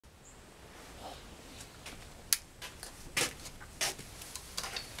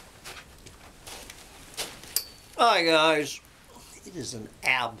Hi guys, it is an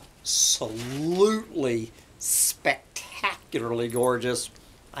absolutely spectacularly gorgeous,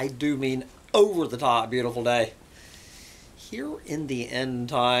 I do mean over the top beautiful day here in the end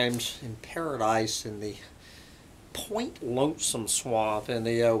times in paradise in the Point Lonesome Swamp in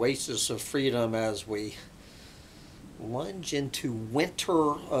the oasis of freedom as we lunge into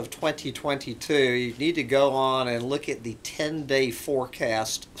winter of 2022. You need to go on and look at the 10-day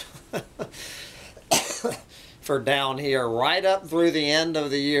forecast for down here right up through the end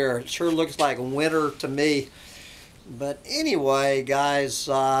of the year. It sure looks like winter to me. But anyway, guys,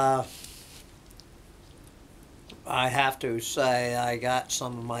 I have to say I got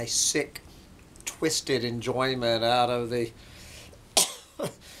some of my sick, twisted enjoyment out of the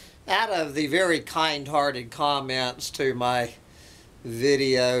very kind-hearted comments to my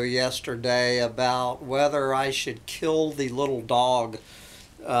video yesterday about whether I should kill the little dog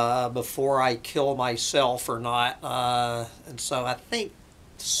before I kill myself or not. And so I think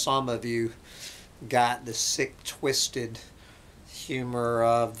some of you got the sick, twisted humor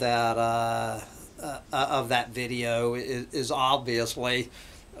of that video. Is obviously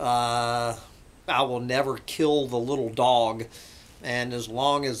I will never kill the little dog, and as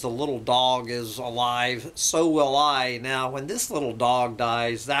long as the little dog is alive, so will I. Now, when this little dog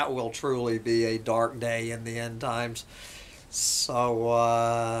dies, that will truly be a dark day in the end times. So,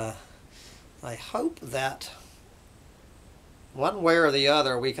 I hope that one way or the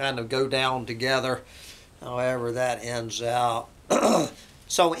other we kind of go down together, however that ends out.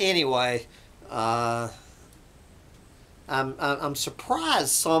 So anyway, I'm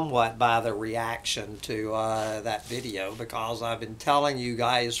surprised somewhat by the reaction to that video, because I've been telling you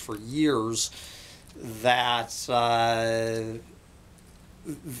guys for years that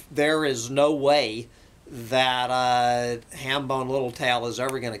there is no way that Hambone Littletail is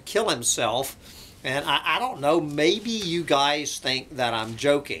ever going to kill himself. And I don't know, maybe you guys think that I'm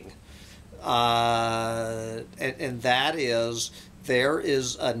joking. And that is, there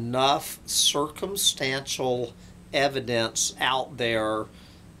is enough circumstantial evidence out there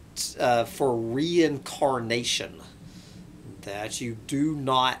for reincarnation, that you do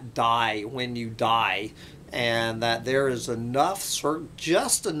not die when you die, and that there is enough,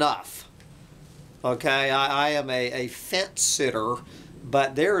 just enough. Okay, I am a fence sitter,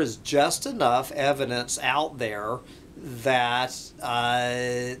 but there is just enough evidence out there that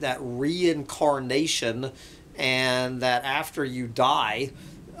that reincarnation, and that after you die,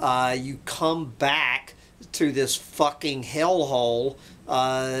 you come back to this fucking hellhole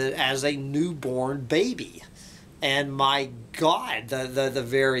as a newborn baby. And my God, the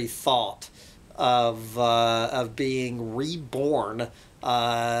very thought of being reborn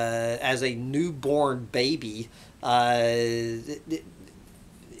as a newborn baby in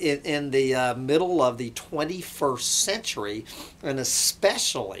the middle of the 21st century, and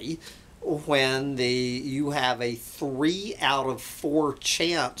especially when you have a 3 out of 4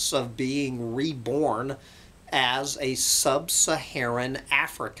 chance of being reborn as a sub-Saharan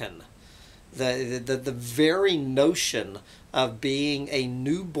African. The very notion of being a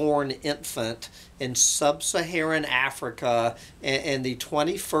newborn infant in sub-Saharan Africa in the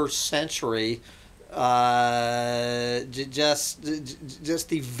 21st century, just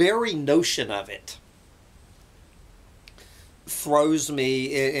the very notion of it throws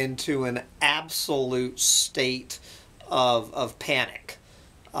me into an absolute state of panic.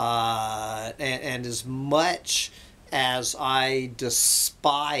 And as much as I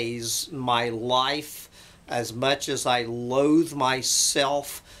despise my life, as much as I loathe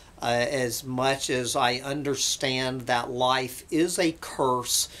myself, as much as I understand that life is a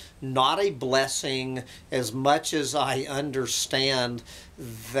curse, not a blessing, as much as I understand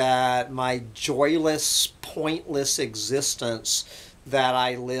that my joyless, pointless existence that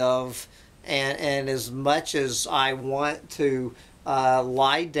I live, and as much as I want to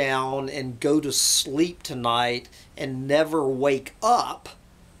lie down and go to sleep tonight and never wake up,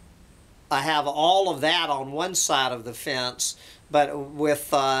 I have all of that on one side of the fence. But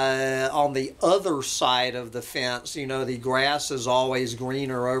with on the other side of the fence, you know, the grass is always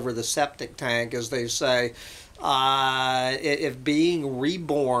greener over the septic tank, as they say. If being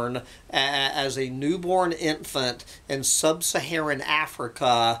reborn as a newborn infant in sub-Saharan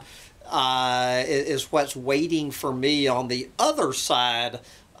Africa is what's waiting for me on the other side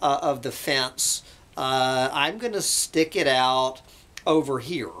of the fence, I'm going to stick it out over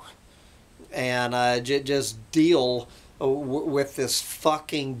here and just deal with this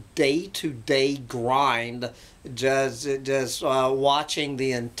fucking day-to-day grind, just watching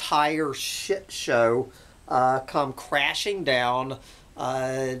the entire shit show come crashing down,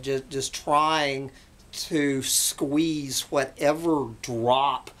 just trying to squeeze whatever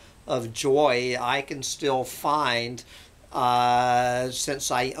drop of joy I can still find,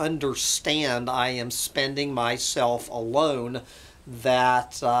 since I understand I am spending myself alone,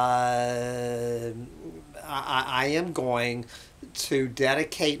 that I am going to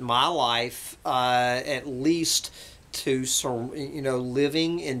dedicate my life at least to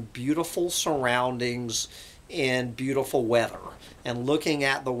living in beautiful surroundings in beautiful weather, and looking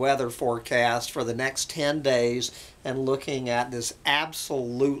at the weather forecast for the next 10 days and looking at this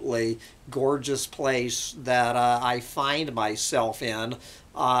absolutely gorgeous place that I find myself in.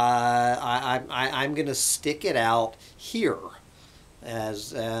 I'm going to stick it out here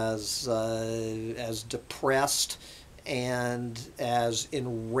as depressed and as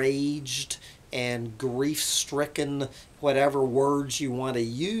enraged and grief-stricken, whatever words you want to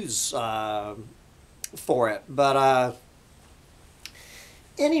use for it. But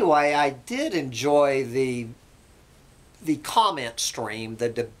anyway, I did enjoy the comment stream, the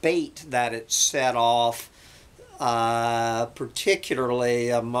debate that it set off, particularly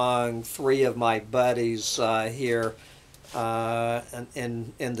among three of my buddies here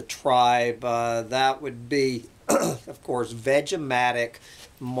in the tribe. That would be, of course, Vegematic,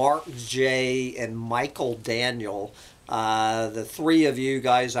 Mark J., and Michael Daniel. The three of you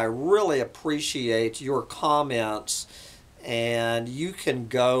guys, I really appreciate your comments, and you can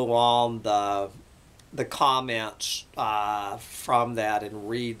go on the comments from that and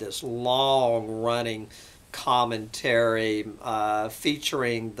read this long-running commentary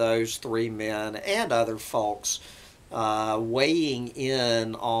featuring those three men and other folks weighing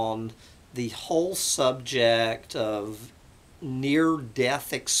in on the whole subject of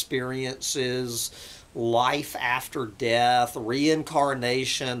near-death experiences, life after death,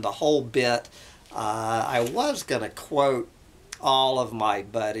 reincarnation, the whole bit. I was going to quote all of my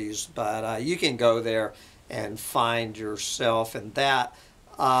buddies, but you can go there and find yourself in that.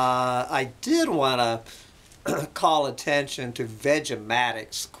 I did want to call attention to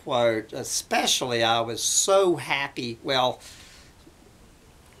Vegematic's quote, especially. I was so happy, well,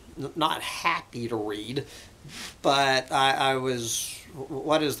 not happy to read, but I was,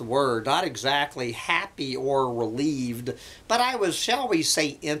 what is the word, not exactly happy or relieved, but I was, shall we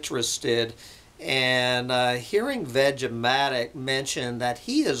say, interested. And hearing Vegematic mention that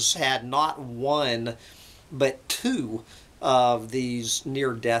he has had not one but two of these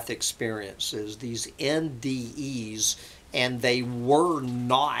near-death experiences, these NDEs, and they were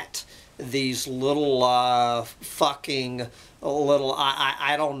not these little fucking little,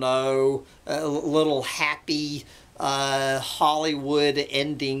 I don't know, little happy Hollywood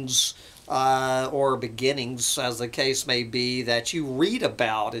endings or beginnings, as the case may be, that you read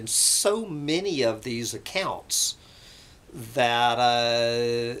about in so many of these accounts, that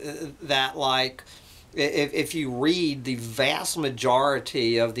that like, if you read the vast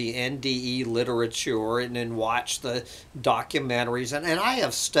majority of the NDE literature and then watch the documentaries, and I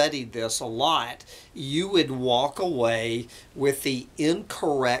have studied this a lot, you would walk away with the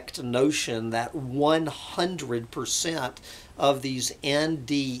incorrect notion that 100% of these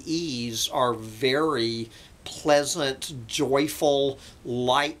NDEs are very pleasant, joyful,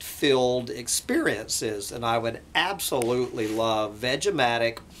 light-filled experiences. And I would absolutely love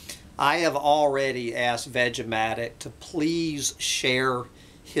Vegematic. I have already asked Vegematic to please share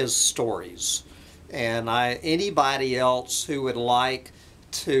his stories. And anybody else who would like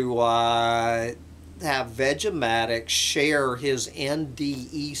to have Vegematic share his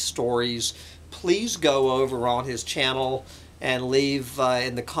NDE stories, please go over on his channel and leave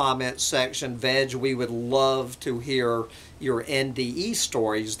in the comments section, Veg, we would love to hear your NDE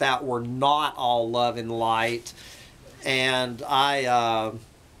stories that were not all love and light. And I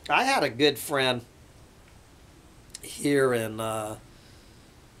had a good friend here in,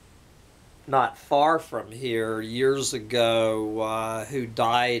 not far from here, years ago, who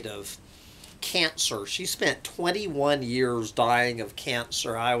died of cancer. She spent 21 years dying of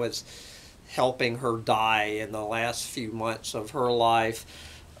cancer. I was helping her die in the last few months of her life.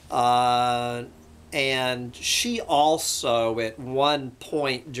 And she also, at one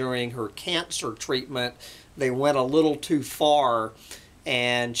point during her cancer treatment, they went a little too far,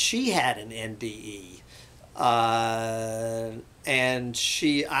 and she had an NDE. And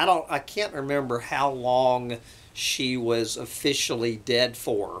I can't remember how long she was officially dead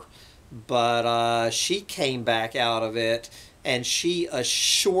for, but she came back out of it, and she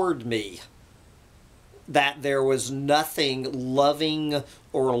assured me that there was nothing loving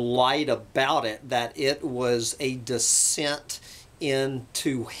or light about it, that it was a descent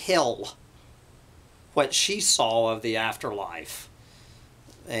into hell, what she saw of the afterlife.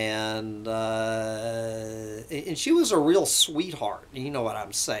 and she was a real sweetheart. You know what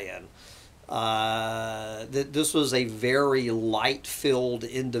I'm saying? This was a very light-filled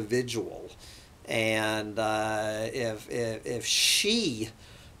individual, and if she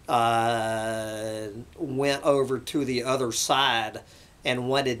went over to the other side and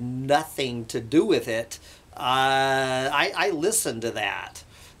wanted nothing to do with it, I listened to that.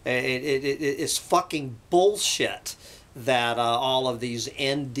 It's fucking bullshit that all of these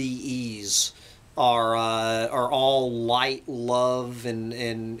NDEs are all light, love,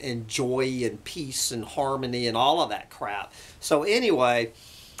 and joy and peace and harmony and all of that crap. So anyway,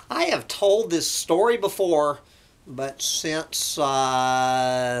 I have told this story before, but since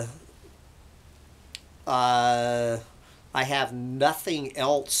I have nothing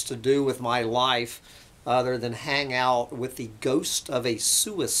else to do with my life other than hang out with the ghost of a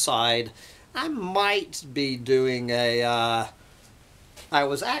suicide, I might be doing a I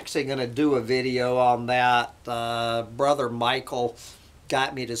was actually going to do a video on that. Brother Michael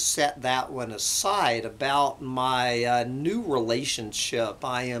got me to set that one aside about my new relationship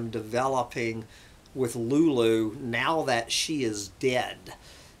I am developing with Lulu now that she is dead.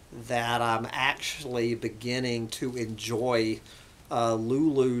 That I'm actually beginning to enjoy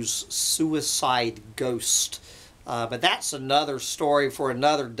Lulu's suicide ghost. But that's another story for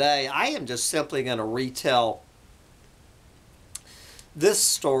another day. I am just simply going to retell this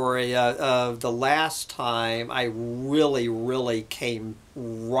story of the last time I really came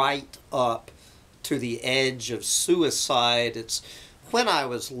right up to the edge of suicide. It's when I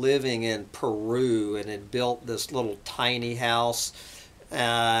was living in Peru and had built this little tiny house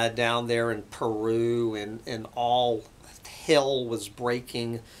down there in Peru, and all hell was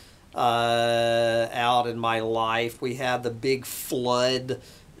breaking out in my life. We had the big flood.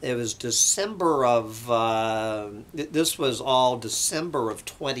 It was December of, this was all December of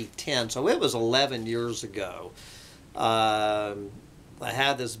 2010, so it was 11 years ago. I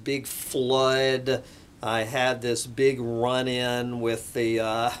had this big flood. I had this big run-in with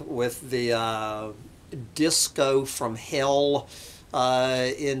the disco from hell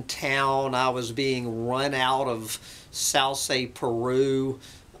in town. I was being run out of Sauce, Peru.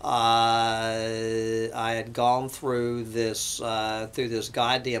 I had gone through this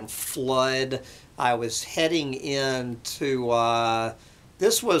goddamn flood. I was heading into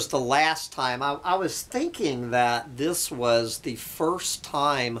this was the last time. I was thinking that this was the first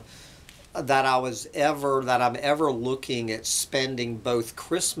time that I'm ever looking at spending both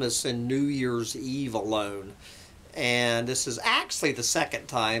Christmas and New Year's Eve alone. And this is actually the second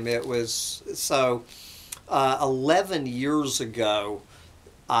time. It was, so 11 years ago,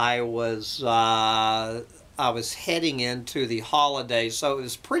 I was heading into the holidays, so it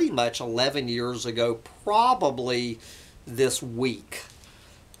was pretty much 11 years ago, probably this week,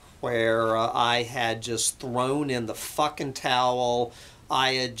 where I had just thrown in the fucking towel.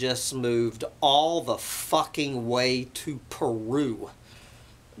 I had just moved all the fucking way to Peru.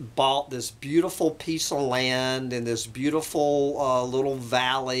 Bought this beautiful piece of land in this beautiful little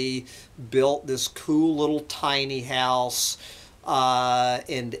valley, built this cool little tiny house,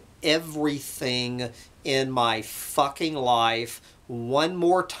 and everything in my fucking life one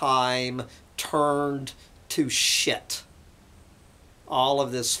more time turned to shit. All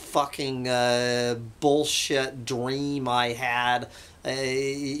of this fucking bullshit dream I had,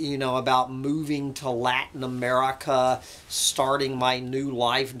 you know, about moving to Latin America, starting my new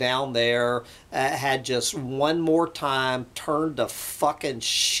life down there, had just one more time turned to fucking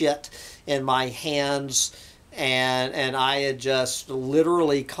shit in my hands. And I had just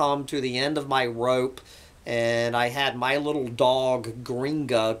literally come to the end of my rope, and I had my little dog,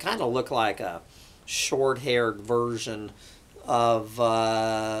 Gringa, kind of looked like a short-haired version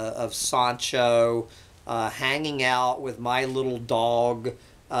of Sancho, hanging out with my little dog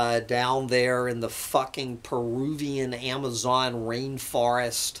down there in the fucking Peruvian Amazon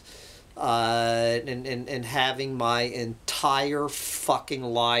rainforest, and having my entire fucking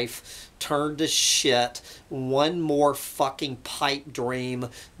life turned to shit. One more fucking pipe dream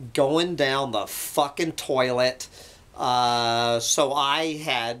going down the fucking toilet. So I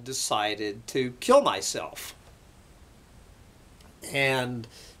had decided to kill myself. And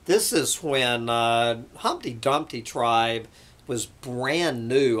this is when Humpty Dumpty Tribe was brand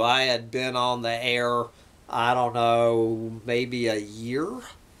new. I had been on the air, I don't know, maybe a year.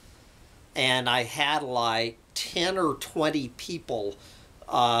 And I had like 10 or 20 people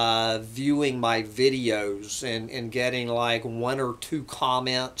viewing my videos and getting like 1 or 2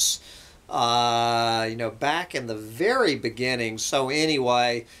 comments, you know, back in the very beginning. So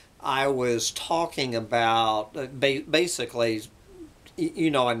anyway, I was talking about basically,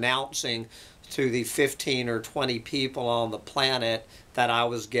 announcing to the 15 or 20 people on the planet that I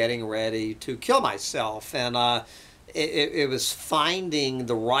was getting ready to kill myself. And it was finding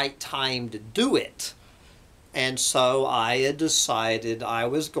the right time to do it. And so I had decided I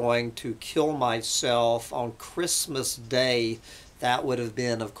was going to kill myself on Christmas Day. That would have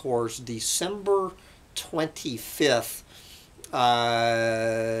been, of course, December 25th,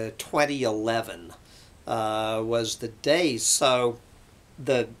 2011 was the day. So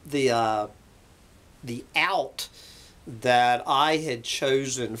the out that I had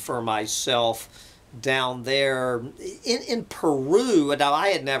chosen for myself down there in Peru, now I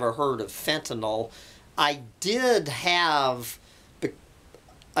had never heard of fentanyl. I did have,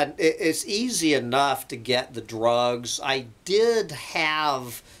 it's easy enough to get the drugs. I did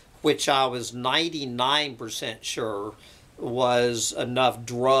have, which I was 99% sure was enough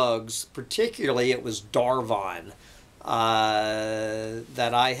drugs, particularly it was Darvon,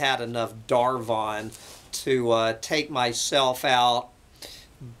 that I had enough Darvon to take myself out.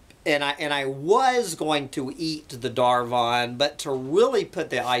 And I was going to eat the Darvon, but to really put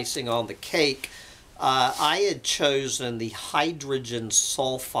the icing on the cake, I had chosen the hydrogen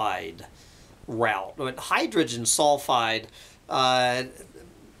sulfide route. But hydrogen sulfide,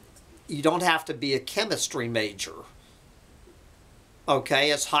 you don't have to be a chemistry major.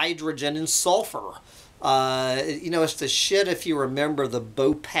 Okay, it's hydrogen and sulfur. It's the shit, if you remember the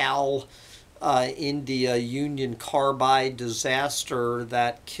Bhopal, India Union Carbide disaster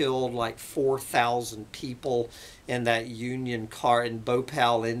that killed like 4,000 people in that Union car in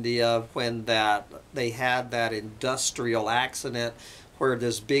Bhopal, India, when they had that industrial accident where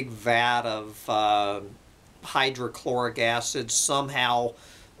this big vat of hydrochloric acid somehow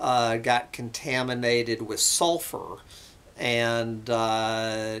got contaminated with sulfur and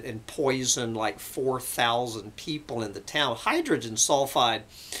poisoned like 4,000 people in the town. Hydrogen sulfide,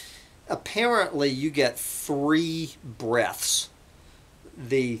 apparently you get 3 breaths.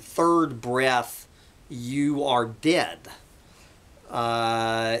 The third breath, you are dead.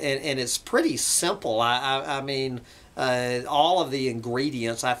 And it's pretty simple. I mean, all of the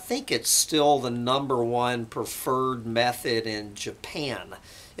ingredients, I think it's still the #1 preferred method in Japan.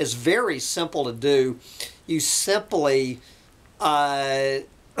 It's very simple to do. You simply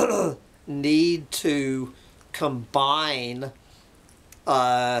need to combine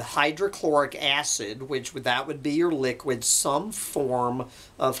hydrochloric acid, that would be your liquid, some form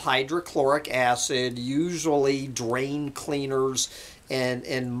of hydrochloric acid, usually drain cleaners,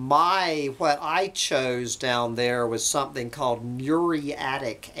 and what I chose down there was something called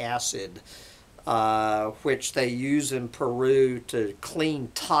muriatic acid, which they use in Peru to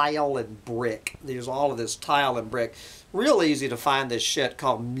clean tile and brick. There's all of this tile and brick. Real easy to find this shit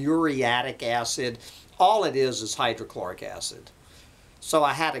called muriatic acid. All it is hydrochloric acid. So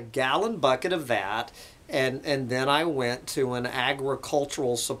I had a gallon bucket of that, and then I went to an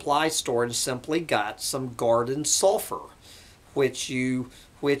agricultural supply store and simply got some garden sulfur, which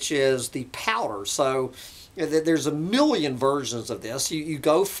is the powder. So there's a million versions of this. You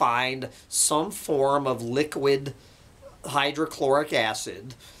go find some form of liquid hydrochloric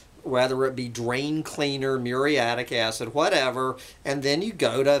acid, whether it be drain cleaner, muriatic acid, whatever, and then you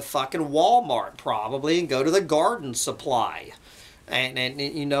go to fucking Walmart probably and go to the garden supply. And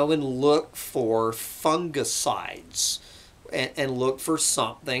look for fungicides and look for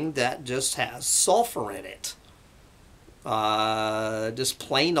something that just has sulfur in it. Just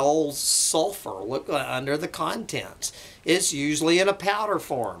plain old sulfur. Look under the contents. It's usually in a powder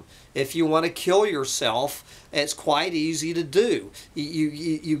form. If you want to kill yourself, it's quite easy to do.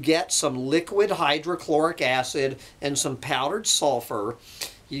 You get some liquid hydrochloric acid and some powdered sulfur.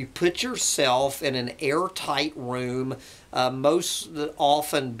 You put yourself in an airtight room, most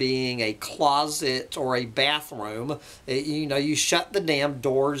often being a closet or a bathroom. You shut the damn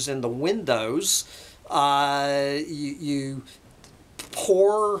doors and the windows. You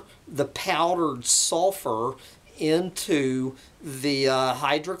pour the powdered sulfur into the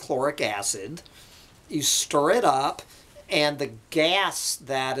hydrochloric acid. You stir it up, and the gas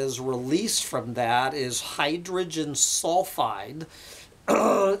that is released from that is hydrogen sulfide.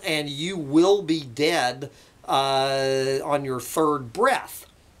 And you will be dead on your third breath.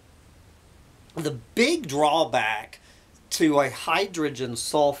 The big drawback to a hydrogen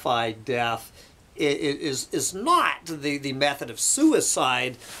sulfide death is not the method of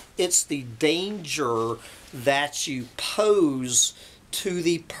suicide. It's the danger that you pose to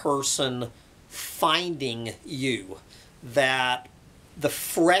the person finding you. That the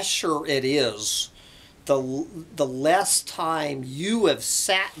fresher it is, the less time you have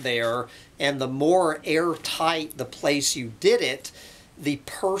sat there, and the more airtight the place you did it, the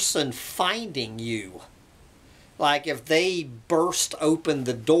person finding you. Like if they burst open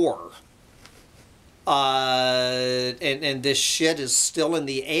the door, and this shit is still in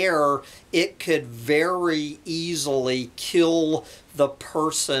the air, it could very easily kill the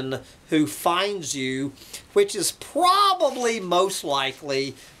person who finds you, which is probably most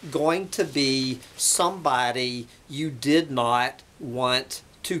likely going to be somebody you did not want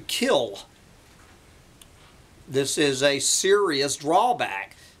to kill. This is a serious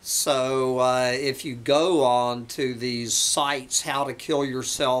drawback. So if you go on to these sites, how to kill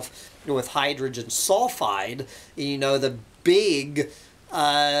yourself with hydrogen sulfide, you know, the big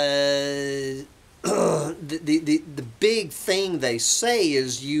the big thing they say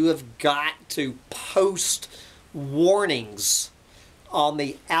is you have got to post warnings on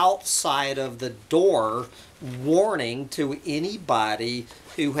the outside of the door, warning to anybody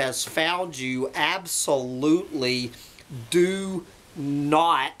who has found you, absolutely do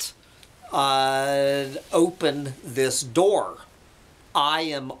not open this door. I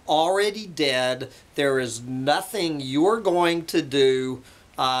am already dead. There is nothing you're going to do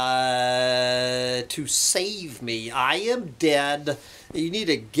to save me. I am dead. You need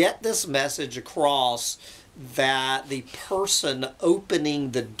to get this message across that the person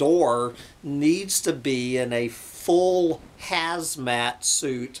opening the door needs to be in a full hazmat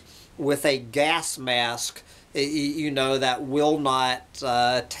suit with a gas mask, you know, that will not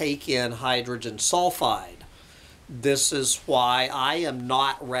take in hydrogen sulfide. This is why I am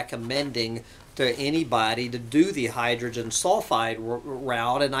not recommending to anybody to do the hydrogen sulfide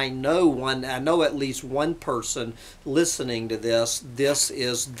route. And I know at least one person listening to this. This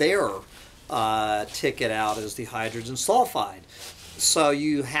is their ticket out, is the hydrogen sulfide. So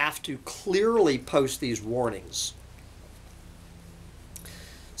you have to clearly post these warnings.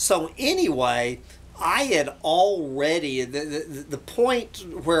 So anyway, I had already, the point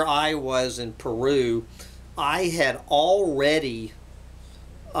where I was in Peru, I had already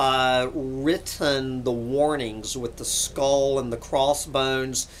written the warnings with the skull and the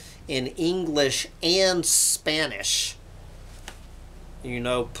crossbones in English and Spanish. You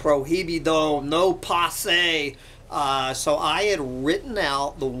know, prohibido, no pase. So I had written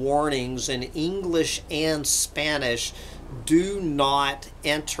out the warnings in English and Spanish. Do not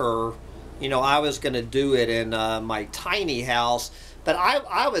enter. You know, I was going to do it in my tiny house, but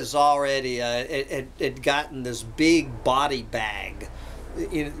I was already, had gotten this big body bag,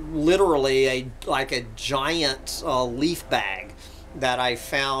 literally like a giant leaf bag that I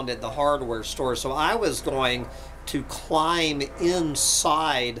found at the hardware store. So I was going to climb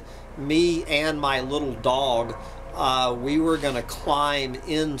inside, me and my little dog. We were going to climb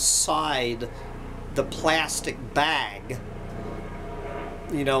inside the plastic bag,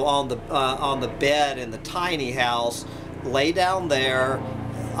 you know, on the bed in the tiny house, lay down there.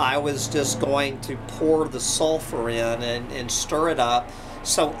 I was just going to pour the sulfur in and stir it up.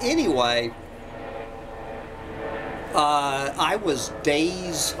 So anyway, I was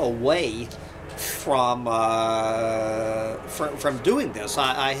days away from doing this.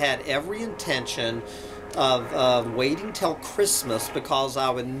 I had every intention of waiting till Christmas, because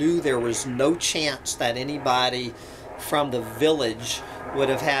I knew there was no chance that anybody from the village would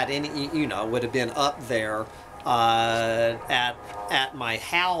have had any, you know, would have been up there at my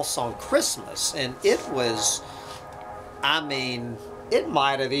house on Christmas. And it was, I mean, it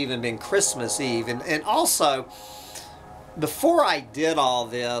might have even been Christmas Eve. And also, before I did all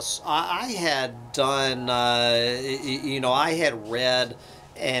this, I had done, you know, I had read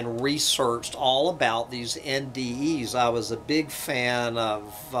and researched all about these NDEs. I was a big fan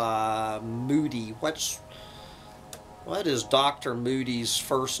of Moody. What is Dr. Moody's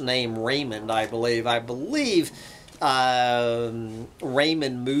first name? Raymond, I believe. I believe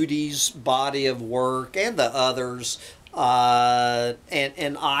Raymond Moody's body of work and the others.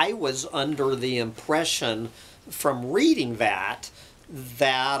 And I was under the impression from reading that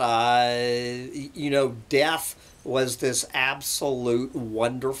you know, death was this absolute,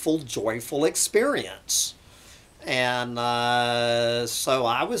 wonderful, joyful experience. And so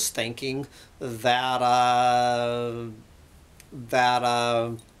I was thinking that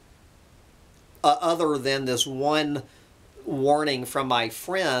other than this one warning from my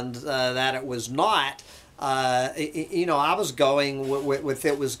friend that it was not, you know, I was going with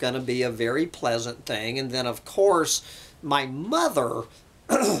it was going to be a very pleasant thing. And then, of course, my mother,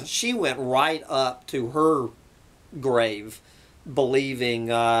 she went right up to her grave believing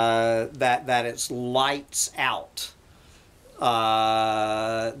that it's lights out.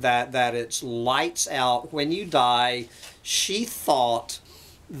 That it's lights out when you die. She thought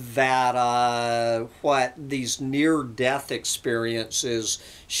that what these near-death experiences,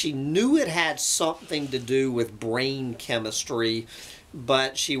 she knew it had something to do with brain chemistry,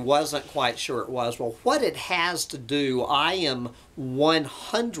 but she wasn't quite sure it was. Well, what it has to do, I am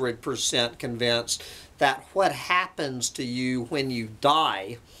 100% convinced that what happens to you when you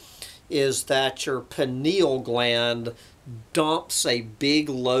die is that your pineal gland dumps a big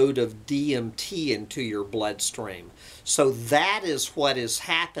load of DMT into your bloodstream. So that is what is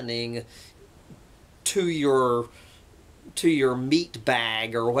happening to your meat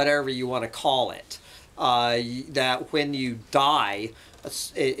bag, or whatever you want to call it. That when you die,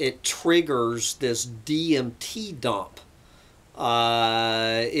 it triggers this DMT dump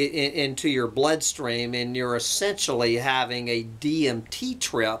into your bloodstream, and you're essentially having a DMT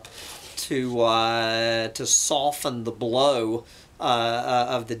trip to soften the blow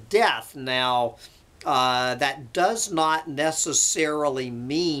of the death. Now, that does not necessarily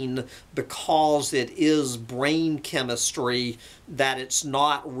mean, because it is brain chemistry, that it's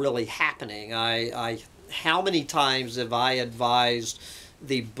not really happening. How many times have I advised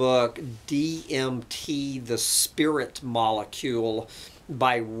the book DMT, The Spirit Molecule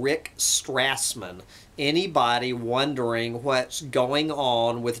by Rick Strassman? Anybody wondering what's going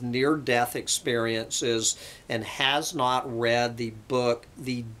on with near-death experiences and has not read the book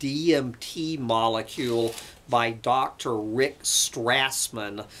The DMT Molecule by Dr. Rick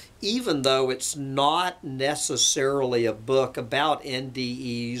Strassman, even though it's not necessarily a book about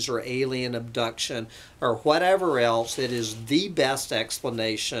NDEs or alien abduction or whatever else, it is the best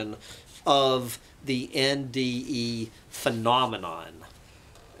explanation of the NDE phenomenon.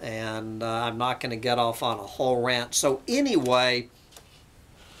 And I'm not going to get off on a whole rant. So anyway,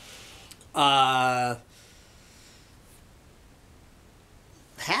 had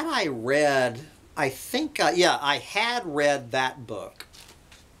I read, I think, yeah, I had read that book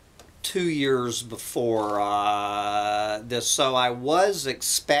 2 years before this, so I was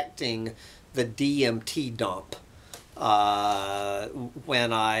expecting the DMT dump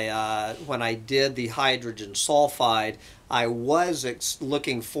when I did the hydrogen sulfide. I was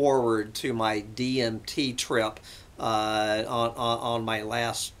looking forward to my DMT trip on my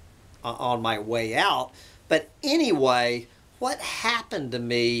way out. But anyway, what happened to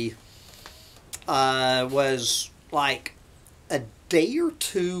me was like a day or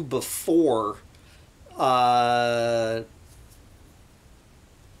two before I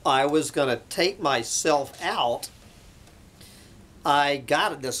was going to take myself out. I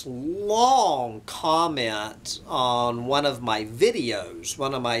got this long comment on one of my videos,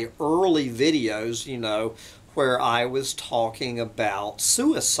 one of my early videos, you know, where I was talking about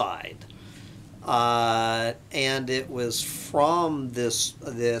suicide. And it was from this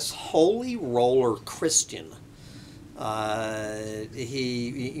holy roller Christian.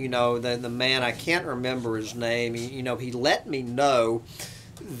 He, you know, the man, I can't remember his name, you know, he let me know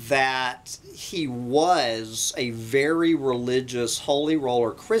that he was a very religious holy roller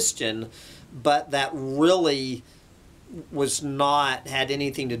Christian, but that really was not, had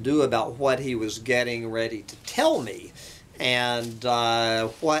anything to do about what he was getting ready to tell me. And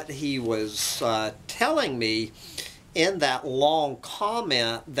what he was telling me in that long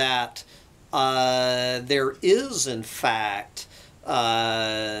comment, that there is in fact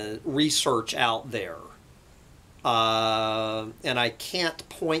research out there. And I can't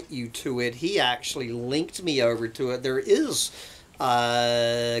point you to it. He actually linked me over to it. There is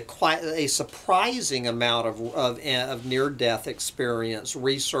quite a surprising amount of near-death experience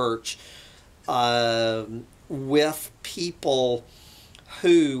research with people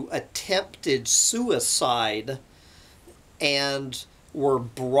who attempted suicide and were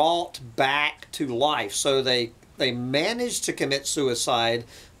brought back to life. So they managed to commit suicide,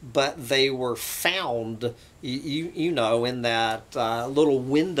 but they were found, you know, in that little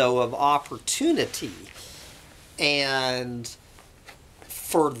window of opportunity. And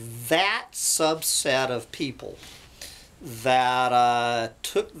for that subset of people that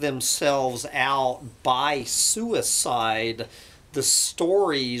took themselves out by suicide, the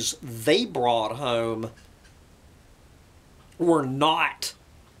stories they brought home were not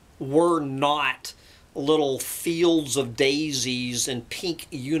little fields of daisies and pink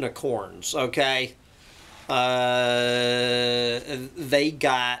unicorns, okay? They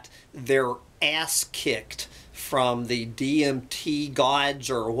got their ass kicked from the DMT gods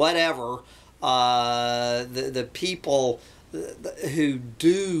or whatever. The people who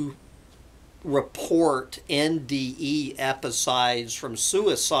do report NDE episodes from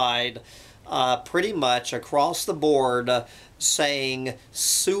suicide pretty much across the board saying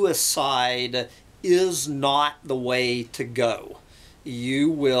suicide is not the way to go. you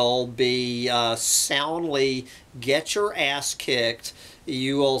will be soundly get your ass kicked.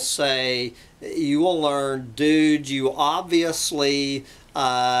 You will say, you will learn, dude, you obviously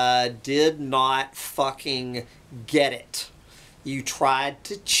did not fucking get it. You tried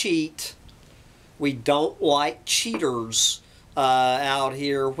to cheat. We don't like cheaters out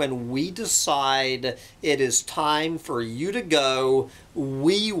here. When we decide it is time for you to go,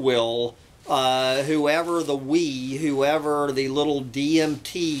 we will, whoever the little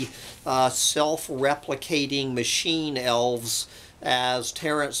DMT self-replicating machine elves, as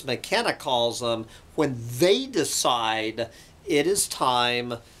Terence McKenna calls them, when they decide it is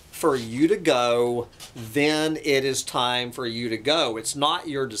time for you to go, then it is time for you to go. It's not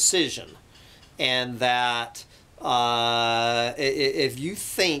your decision. And that if you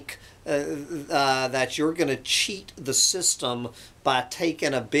think that you're going to cheat the system by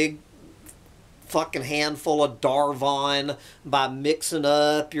taking a big fucking handful of Darvon, by mixing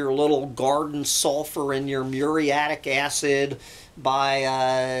up your little garden sulfur and your muriatic acid,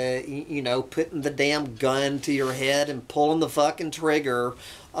 by you know, putting the damn gun to your head and pulling the fucking trigger,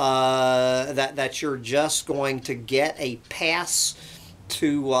 that you're just going to get a pass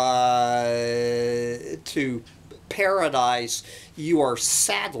to paradise, you are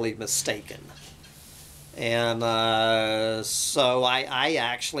sadly mistaken. And so I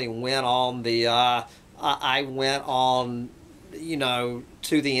actually went on the I went on, you know,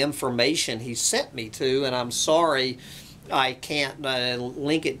 to the information he sent me to, and I'm sorry I can't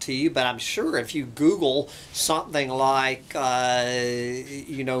link it to you, but I'm sure if you Google something like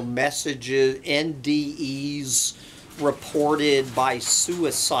you know, messages, NDEs reported by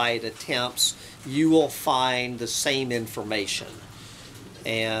suicide attempts, you will find the same information.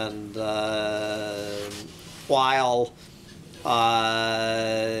 And while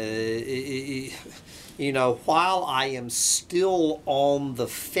you know, while I am still on the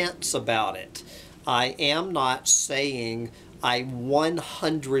fence about it, I am not saying I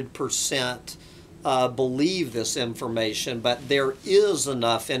 100% believe this information, but there is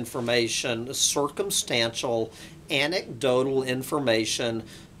enough information, circumstantial, anecdotal information,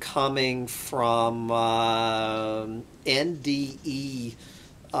 coming from NDE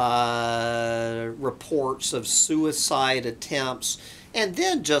reports of suicide attempts, and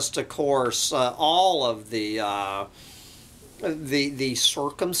then just, of course, all of the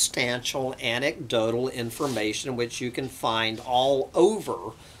circumstantial, anecdotal information, which you can find all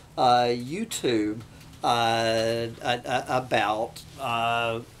over YouTube,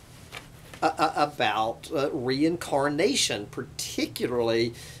 about reincarnation,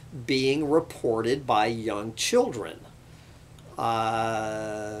 particularly being reported by young children.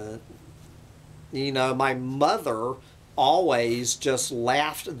 You know, my mother always just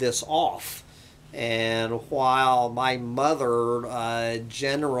laughed this off. And while my mother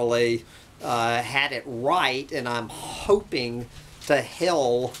generally had it right, and I'm hoping to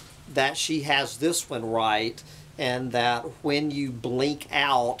hell that she has this one right, and that when you blink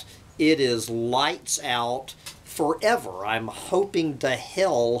out, it is lights out forever. I'm hoping to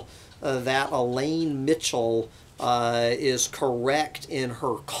hell that Elaine Mitchell is correct in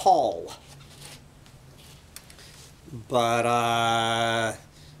her call. But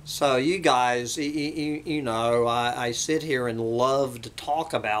so you guys, you know, I sit here and love to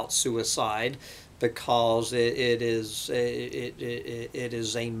talk about suicide because it is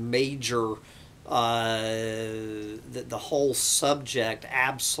a major, the whole subject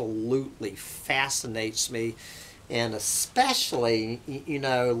absolutely fascinates me, and especially, you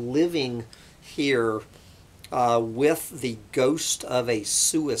know, living here with the ghost of a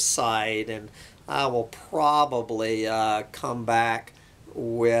suicide. And I will probably come back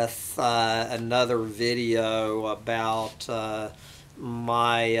with another video about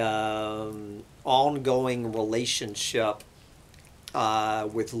my ongoing relationship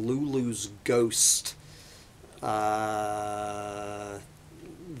with Lulu's ghost, that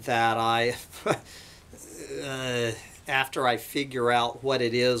I after I figure out what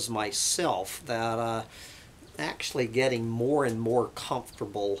it is myself, that actually getting more and more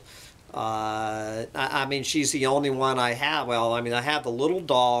comfortable. I mean, she's the only one I have. Well, I mean, I have the little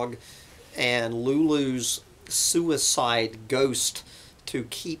dog and Lulu's suicide ghost to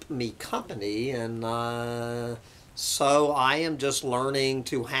keep me company, and so I am just learning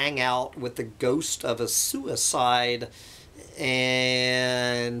to hang out with the ghost of a suicide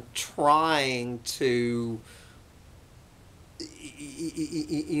and trying to,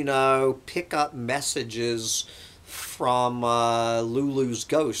 you know, pick up messages from Lulu's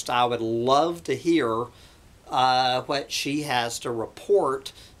ghost. I would love to hear what she has to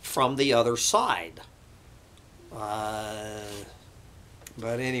report from the other side.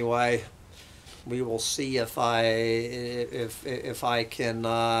 But anyway, we will see if I can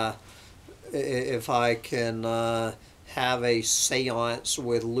have a seance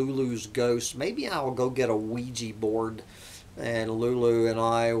with Lulu's ghost. Maybe I'll go get a Ouija board, and Lulu and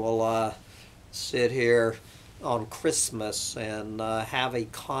I will sit here on Christmas and have a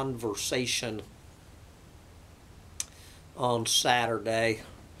conversation on Saturday.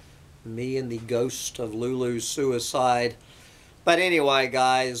 Me and the ghost of Lulu's suicide. But anyway,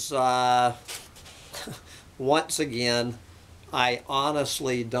 guys, once again, I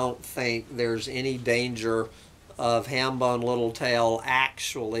honestly don't think there's any danger of Hambone Littletail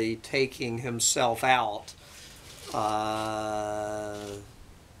actually taking himself out.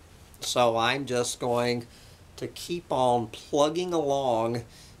 So I'm just going to keep on plugging along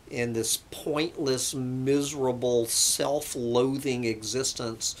in this pointless, miserable, self-loathing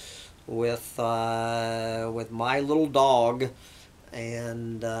existence with my little dog,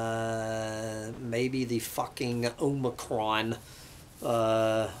 and maybe the fucking Omicron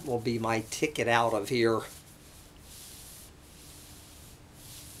will be my ticket out of here.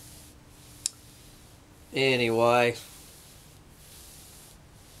 Anyway,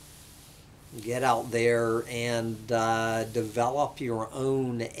 get out there and develop your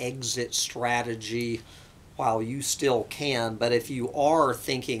own exit strategy while you still can. But if you are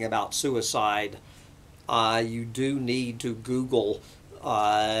thinking about suicide, you do need to Google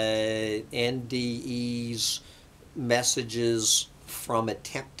NDE's messages from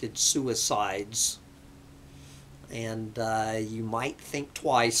attempted suicides, and you might think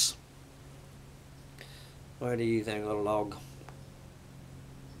twice. What do you think, little dog?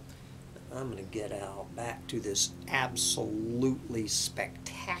 I'm going to get out back to this absolutely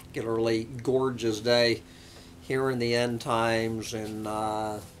spectacularly gorgeous day here in the end times, and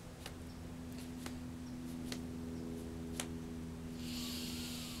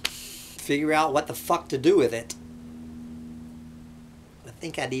figure out what the fuck to do with it. I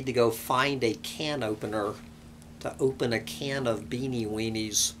think I need to go find a can opener to open a can of Beanie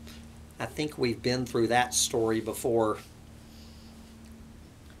Weenies. I think we've been through that story before.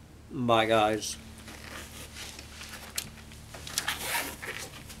 Bye, guys.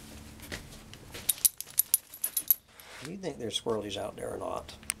 Do you think there's squirrelies out there or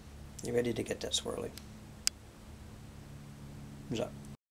not? You ready to get that squirrely? What's up?